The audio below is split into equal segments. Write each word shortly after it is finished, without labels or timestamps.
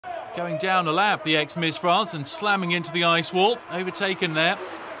going down a lap, the ex-Miss France, and slamming into the ice wall. Overtaken there,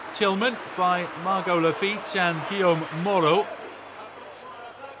 Tillman, by Margot Lafitte and Guillaume Moreau.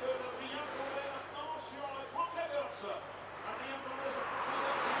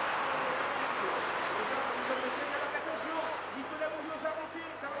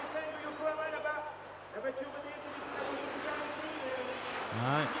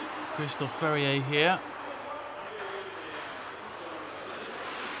 Right, Christophe Ferrier here.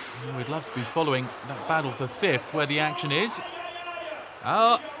 We'd love to be following that battle for fifth, where the action is.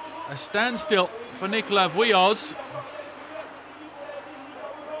 A standstill for Nicolas Vuilloz.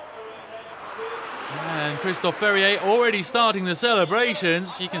 And Christophe Ferrier already starting the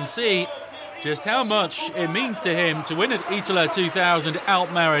celebrations. You can see just how much it means to him to win at Isola 2000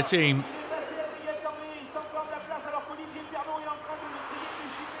 Alpes-Maritimes.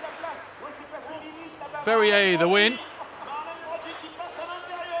 Ferrier the win.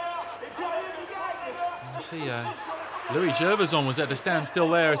 You see, Louis Gervoson was at a standstill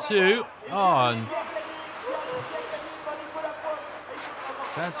there too. Oh, and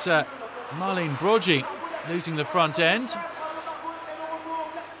that's Marlene Broggi losing the front end.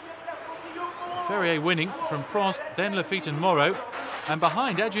 Ferrier winning from Prost, then Lafitte and Moreau. And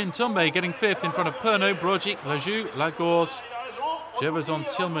behind, Andrien Tambay getting fifth in front of Pernod, Broggi, Lajou, Lagorce, Gervoson,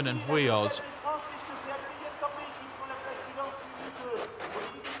 Tillman and Vuilloz.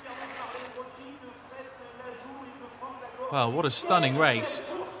 Well, what a stunning race.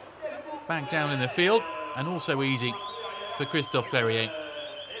 Back down in the field, and also easy for Christophe Ferrier.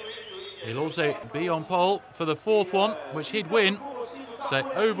 He'll also be on pole for the fourth one, which he'd win. So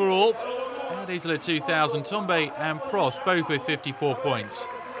overall, at Isola 2000, Tambay and Prost both with 54 points.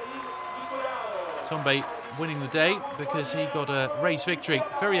 Tambay winning the day because he got a race victory.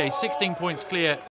 Ferrier 16 points clear